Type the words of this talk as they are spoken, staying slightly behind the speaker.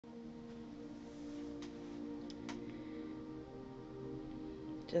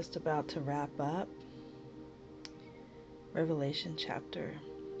Just about to wrap up Revelation chapter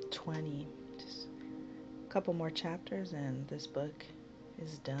 20. Just a couple more chapters and this book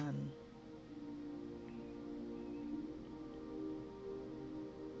is done.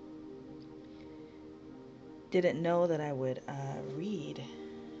 Didn't know that I would read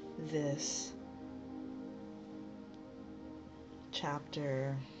this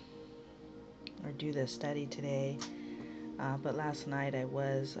chapter or do this study today, but last night I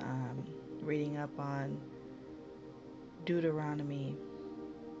was reading up on Deuteronomy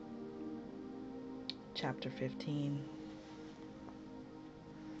chapter 15.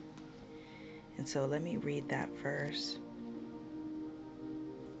 And so let me read that verse.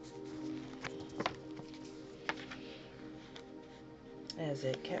 As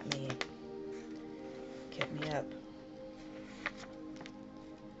it kept me up.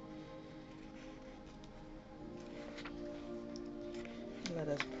 Let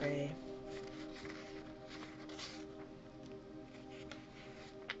us pray.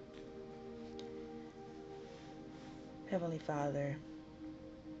 Heavenly Father,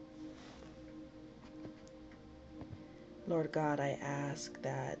 Lord God, I ask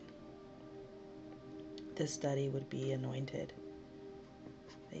that this study would be anointed,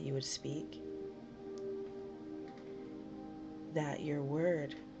 that you would speak, that your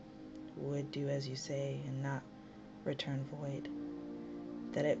word would do as you say and not return void,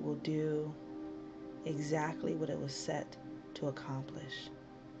 that it will do exactly what it was set to accomplish,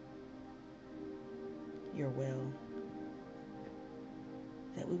 your will,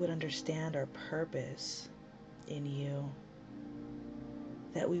 that we would understand our purpose in you,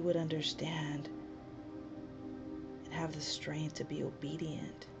 that we would understand and have the strength to be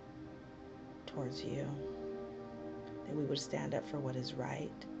obedient towards you, that we would stand up for what is right,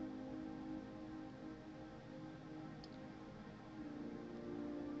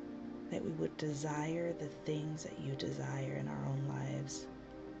 that we would desire the things that you desire in our own lives,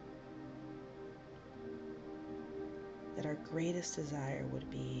 that our greatest desire would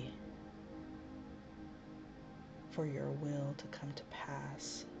be for your will to come to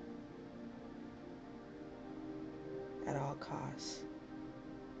pass at all costs.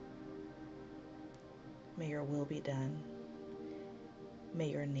 May your will be done. May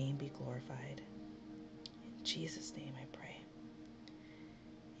your name be glorified. In Jesus' name I pray.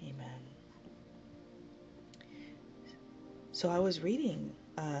 Amen. So I was reading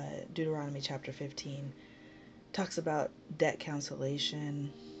Deuteronomy chapter 15. Talks about debt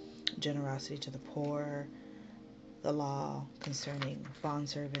cancellation, generosity to the poor, the law concerning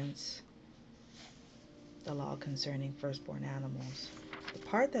bondservants, the law concerning firstborn animals. The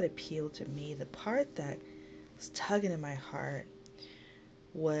part that appealed to me, the part that was tugging in my heart,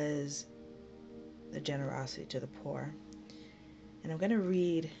 was the generosity to the poor. And I'm going to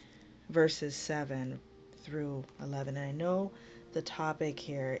read verses 7 through 11. And I know the topic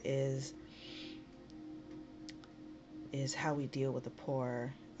here is how we deal with the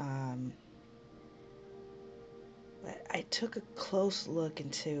poor. But I took a close look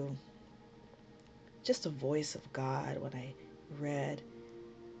into just the voice of God when I read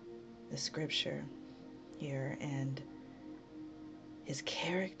the scripture here, and his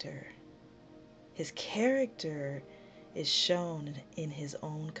character is shown in his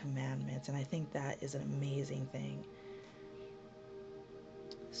own commandments, and I think that is an amazing thing.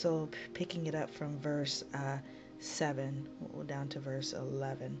 So picking it up from verse 7 down to verse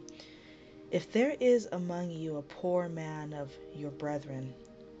 11. If there is among you a poor man of your brethren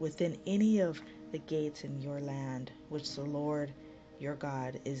within any of the gates in your land, which the Lord your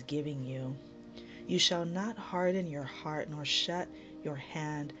God is giving you, you shall not harden your heart nor shut your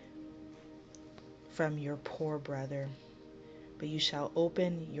hand from your poor brother, but you shall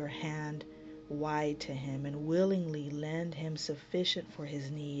open your hand wide to him and willingly lend him sufficient for his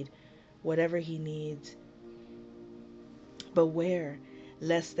need, whatever he needs. Beware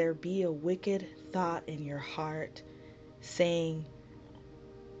lest there be a wicked thought in your heart, saying,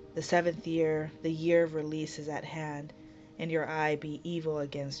 the 7th year, the year of release is at hand, and your eye be evil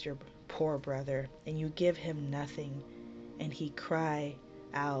against your poor brother, and you give him nothing, and he cry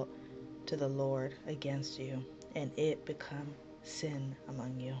out to the Lord against you, and it become sin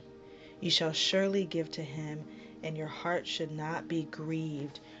among you. You shall surely give to him, and your heart should not be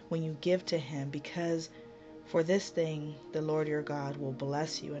grieved when you give to him, because for this thing the Lord your God will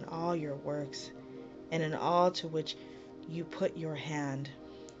bless you in all your works, and in all to which you put your hand.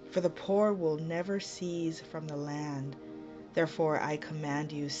 For the poor will never cease from the land. Therefore I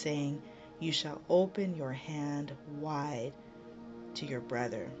command you, saying, you shall open your hand wide to your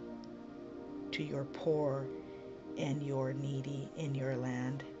brother, to your poor and your needy in your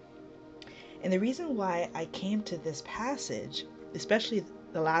land. And the reason why I came to this passage, especially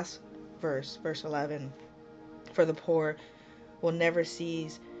the last verse, verse 11, for the poor will never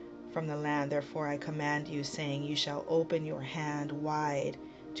cease from the land. Therefore I command you, saying, you shall open your hand wide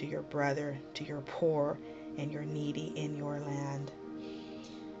to your brother, to your poor and your needy in your land.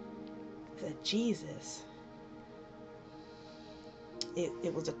 That Jesus,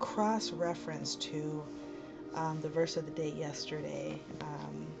 it was a cross reference to the verse of the day yesterday,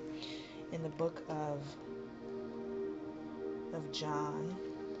 in the book of John,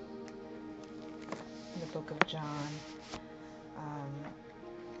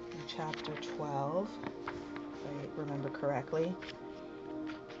 in chapter 12, if I remember correctly,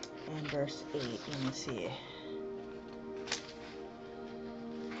 and verse 8. Let me see.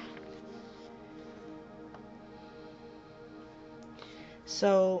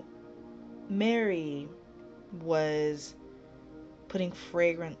 So Mary was putting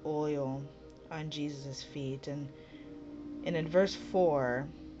fragrant oil on Jesus' feet, and in verse 4,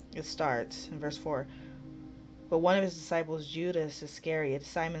 it starts in verse 4. But one of his disciples, Judas Iscariot,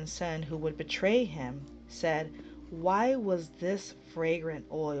 Simon's son, who would betray him, said, why was this fragrant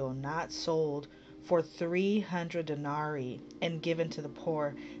oil not sold for 300 denarii and given to the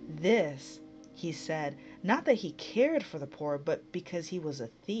poor? This, he said, not that he cared for the poor, but because he was a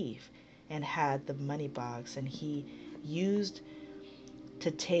thief and had the money box, and he used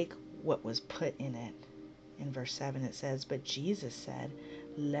to take what was put in it. In verse 7 it says, but Jesus said,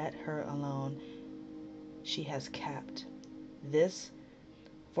 let her alone. She has kept this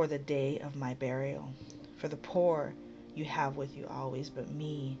for the day of my burial. For the poor you have with you always, but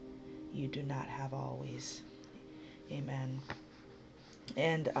me you do not have always. Amen.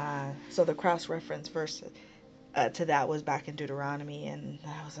 And so the cross-reference verse to that was back in Deuteronomy, and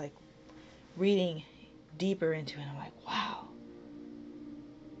I was like reading deeper into it. I'm like, wow.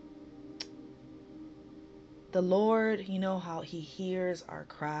 The Lord, you know how he hears our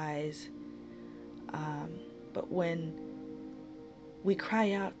cries. But when we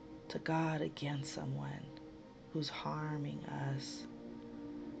cry out to God against someone who's harming us,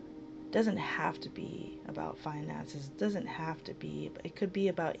 it doesn't have to be about finances. It doesn't have to be. It could be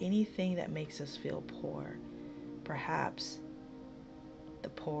about anything that makes us feel poor. Perhaps the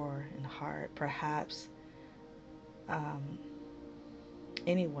poor in heart. Perhaps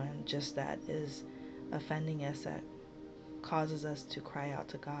anyone just that is offending us, that causes us to cry out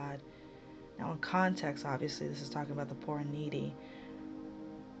to God. Now, in context, obviously, this is talking about the poor and needy.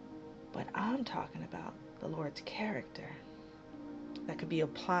 But I'm talking about the Lord's character that could be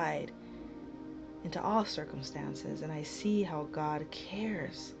applied into all circumstances. And I see how God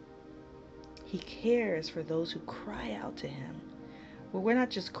cares. He cares for those who cry out to him. Well, we're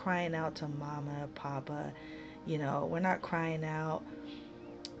not just crying out to mama, papa, we're not crying out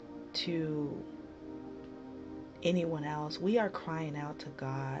to anyone else. We are crying out to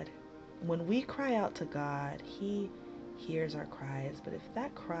God. When we cry out to God, he hears our cries. But if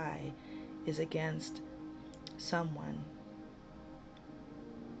that cry is against someone,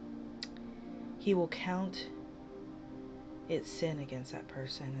 he will count it sin against that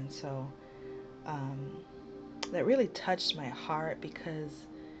person. And so that really touched my heart, because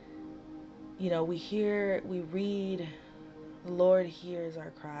we read, the Lord hears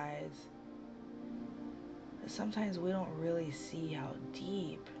our cries, but sometimes we don't really see how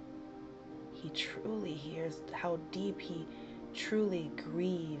deep he truly hears, how deep he truly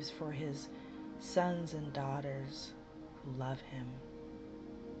grieves for his sons and daughters who love him.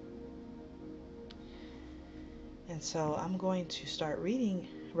 And so I'm going to start reading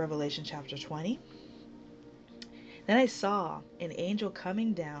Revelation chapter 20. Then I saw an angel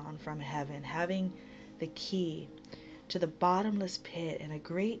coming down from heaven, having the key to the bottomless pit and a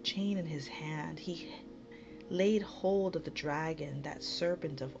great chain in his hand. He laid hold of the dragon, that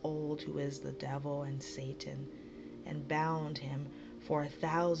serpent of old, who is the devil and Satan, and bound him for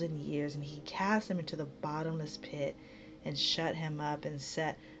 1,000 years. And he cast him into the bottomless pit and shut him up and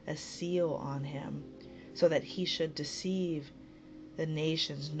set a seal on him, so that he should deceive the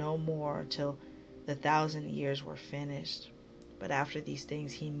nations no more till the 1,000 years were finished. But after these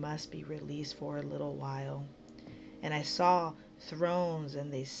things he must be released for a little while. And I saw thrones,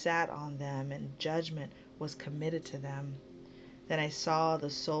 and they sat on them, and judgment was committed to them. Then I saw the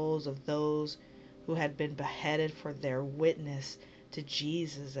souls of those who had been beheaded for their witness to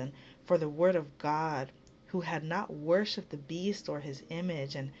Jesus and for the word of God, who had not worshipped the beast or his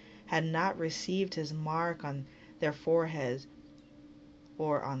image, and had not received his mark on their foreheads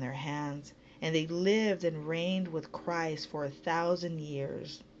or on their hands. And they lived and reigned with Christ for 1,000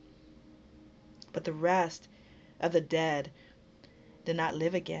 years. But the rest of the dead did not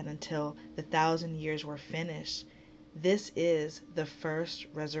live again until the 1,000 years were finished. This is the first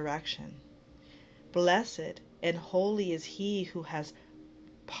resurrection. Blessed and holy is he who has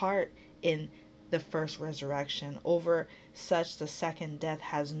part in the first resurrection. Over such the second death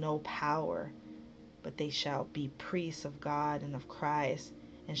has no power, but they shall be priests of God and of Christ,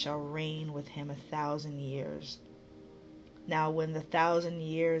 and shall reign with him 1,000 years. Now when the 1,000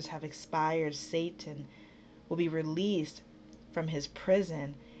 years have expired, Satan will be released from his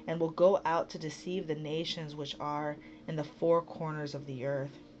prison and will go out to deceive the nations which are in the four corners of the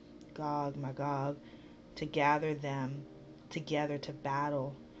earth, Gog, Magog, to gather them together to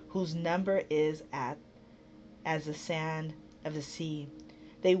battle, whose number is as the sand of the sea.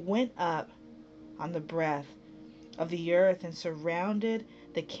 They went up on the breadth of the earth and surrounded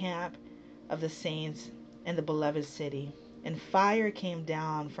the camp of the saints and the beloved city. And fire came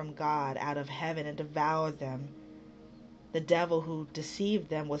down from God out of heaven and devoured them. The devil who deceived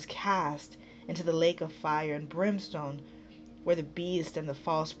them was cast into the lake of fire and brimstone, where the beast and the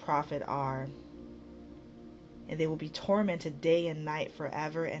false prophet are. And they will be tormented day and night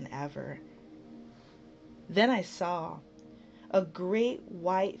forever and ever. Then I saw a great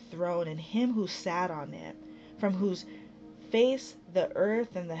white throne and him who sat on it, from whose face the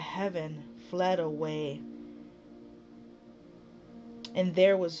earth and the heaven fled away, and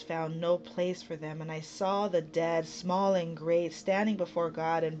there was found no place for them. And I saw the dead, small and great, standing before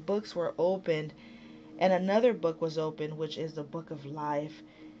God, and books were opened, and another book was opened, which is the book of life.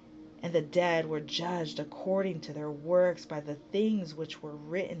 And the dead were judged according to their works by the things which were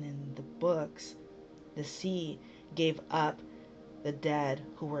written in the books. The sea gave up the dead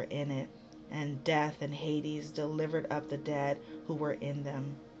who were in it, and death and Hades delivered up the dead who were in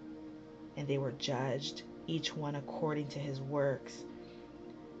them, and they were judged, each one according to his works.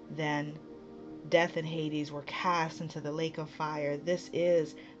 Then death and Hades were cast into the lake of fire. This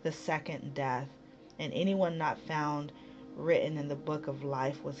is the second death, and anyone not found written in the book of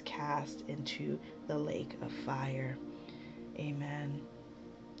life was cast into the lake of fire. Amen.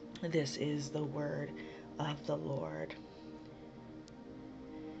 This is the word of the Lord.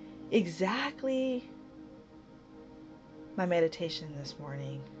 Exactly my meditation this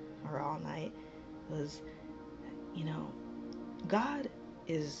morning, or all night, was, God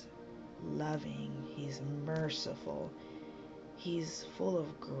is loving, he's merciful, he's full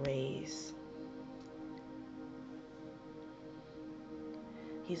of grace.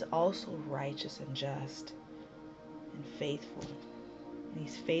 He's also righteous and just and faithful. And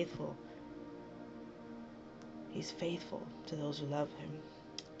he's faithful. He's faithful to those who love him.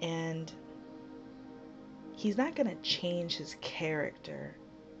 And he's not going to change his character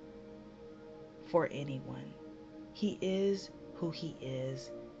for anyone. He is who he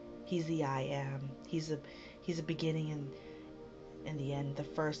is. He's the I am. He's the beginning and the end, the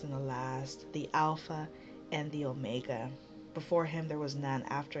first and the last, the Alpha and the Omega. Before him there was none.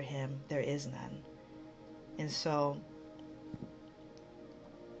 After him there is none. And so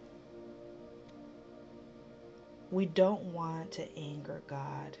we don't want to anger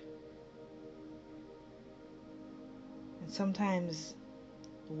God. And sometimes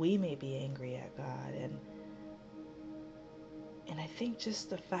we may be angry at God, and I think just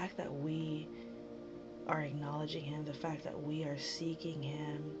the fact that we are acknowledging him, the fact that we are seeking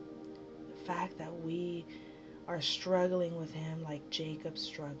him, the fact that we are struggling with him like Jacob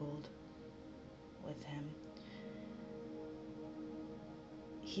struggled with him,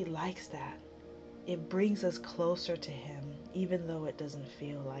 he likes that. It brings us closer to him, even though it doesn't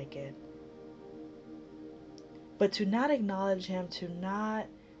feel like it. But to not acknowledge him, to not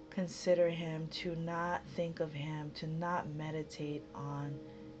consider him, to not think of him, to not meditate on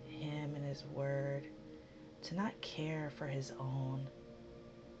him and his word, to not care for his own,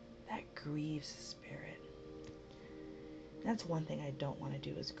 that grieves his spirit. That's one thing I don't want to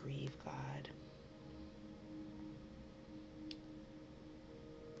do, is grieve God.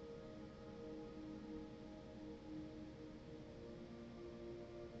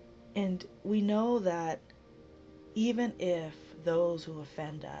 And we know that even if those who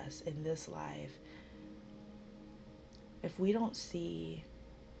offend us in this life, if we don't see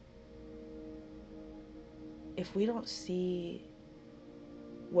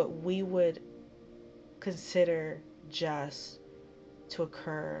what we would consider just to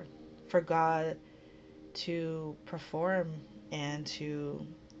occur, for God to perform and to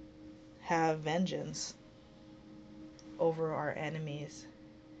have vengeance over our enemies,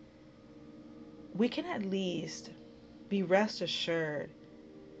 we can at least be rest assured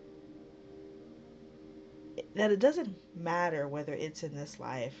that it doesn't matter whether it's in this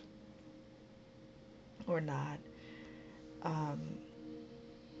life or not. Um,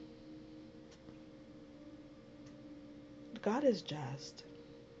 God is just.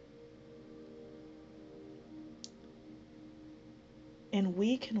 And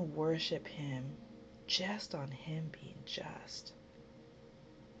we can worship Him just on Him being just.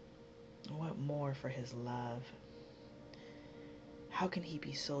 What more for His love? How can He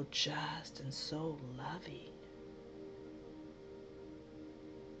be so just and so loving?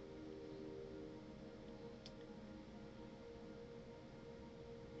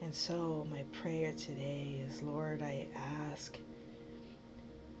 And so, my prayer today is, Lord, I ask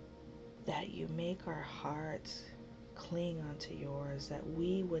that you make our hearts cling unto yours, that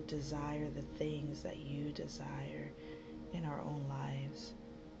we would desire the things that you desire in our own lives,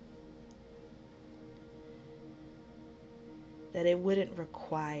 that it wouldn't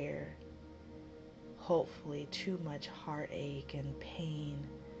require, hopefully, too much heartache and pain,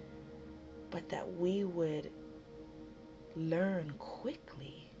 but that we would learn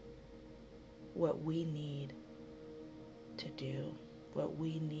quickly what we need to do, what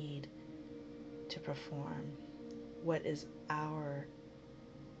we need to perform, what is our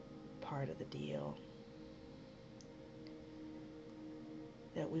part of the deal.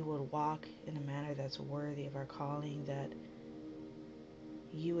 That we would walk in a manner that's worthy of our calling, that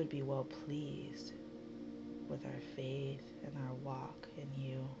you would be well pleased with our faith and our walk in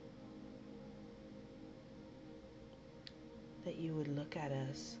you. That you would look at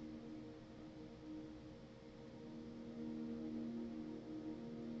us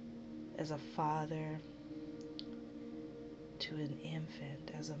as a father to an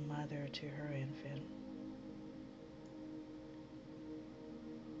infant, as a mother to her infant,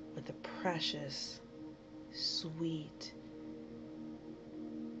 with a precious, sweet,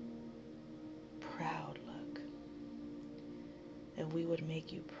 proud look. That we would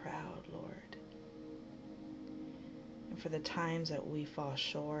make you proud, Lord. And for the times that we fall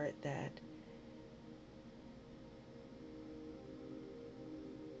short, that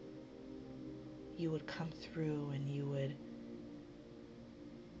you would come through and you would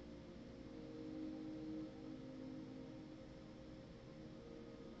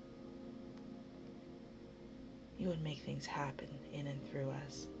make things happen in and through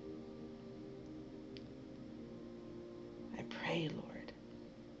us. I pray, Lord,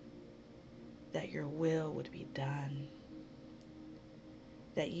 that your will would be done,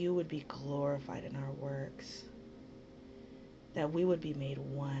 that you would be glorified in our works, that we would be made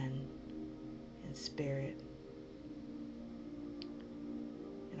one in spirit,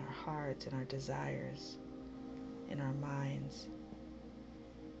 in our hearts, in our desires, in our minds,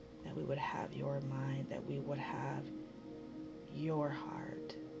 that we would have your mind, that we would have your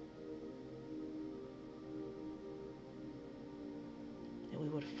heart, that we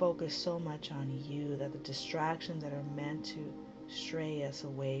would focus so much on you that the distractions that are meant to stray us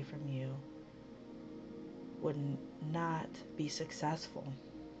away from you would not be successful.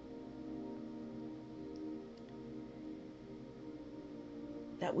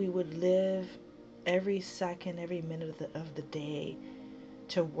 That we would live every second, every minute of the day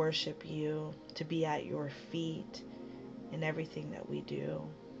to worship you, to be at your feet in everything that we do,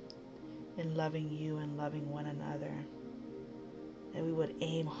 in loving you and loving one another. That we would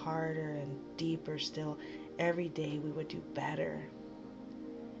aim harder and deeper still. Every day we would do better.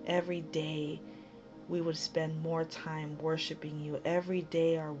 Every day we would spend more time worshiping you. Every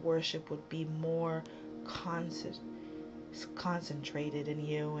day our worship would be more concentrated in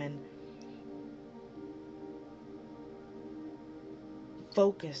you and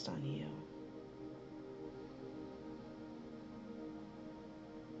focused on you.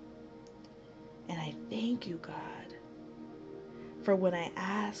 And I thank you, God, for when I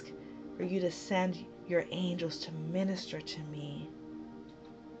ask for you to send your angels to minister to me,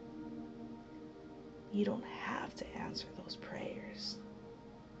 you don't have to answer those prayers,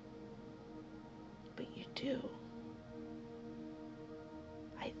 but you do.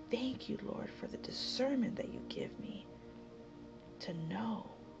 I thank you, Lord, for the discernment that you give me to know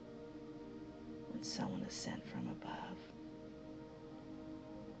when someone is sent from above,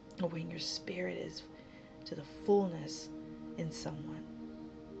 or when your spirit is to the fullness in someone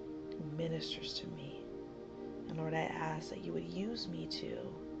who ministers to me. And Lord, I ask that you would use me too,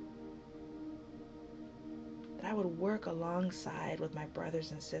 that I would work alongside with my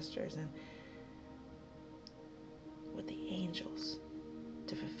brothers and sisters and with the angels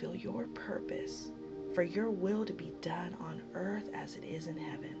to fulfill your purpose, for your will to be done on earth as it is in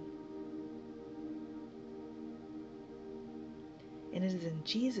heaven. And it is in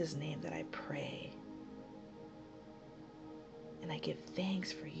Jesus' name that I pray. And I give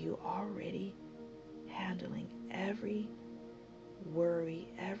thanks for you already handling every worry,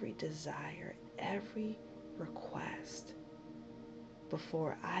 every desire, every request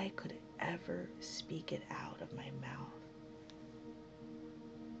before I could ever speak it out of my mouth.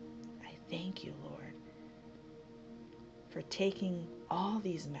 I thank you, Lord, for taking all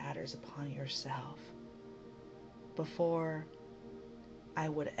these matters upon yourself before I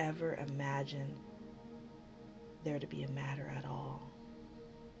would ever imagine there to be a matter at all.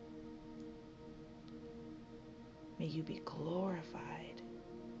 May you be glorified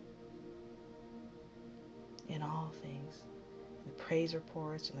in all things, in the praise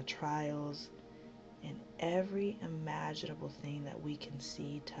reports and the trials, and every imaginable thing that we can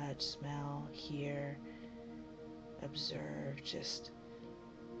see, touch, smell, hear, observe, just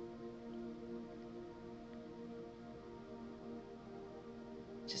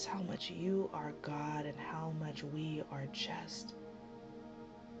how much you are God and how much we are just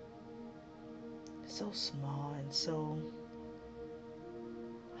so small and so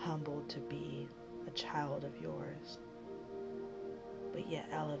humbled to be a child of yours, but yet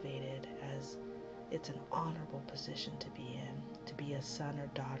elevated as it's an honorable position to be in, to be a son or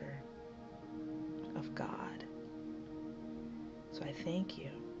daughter of God. So I thank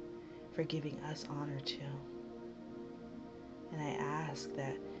you for giving us honor too. And I ask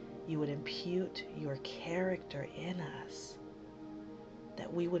that you would impute your character in us,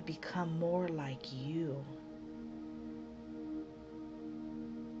 that we would become more like you,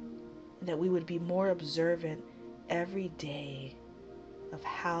 that we would be more observant every day of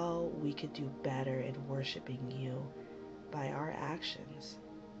how we could do better in worshiping you by our actions,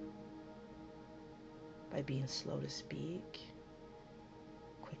 by being slow to speak,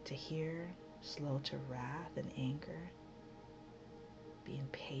 quick to hear, slow to wrath and anger, being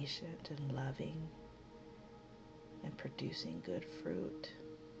patient and loving, and producing good fruit.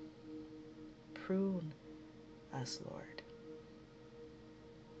 Prune us, Lord.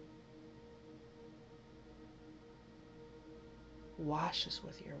 Wash us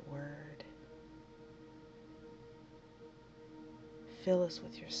with your word. Fill us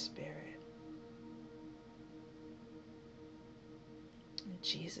with your spirit. In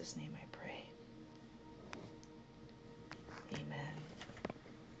Jesus' name I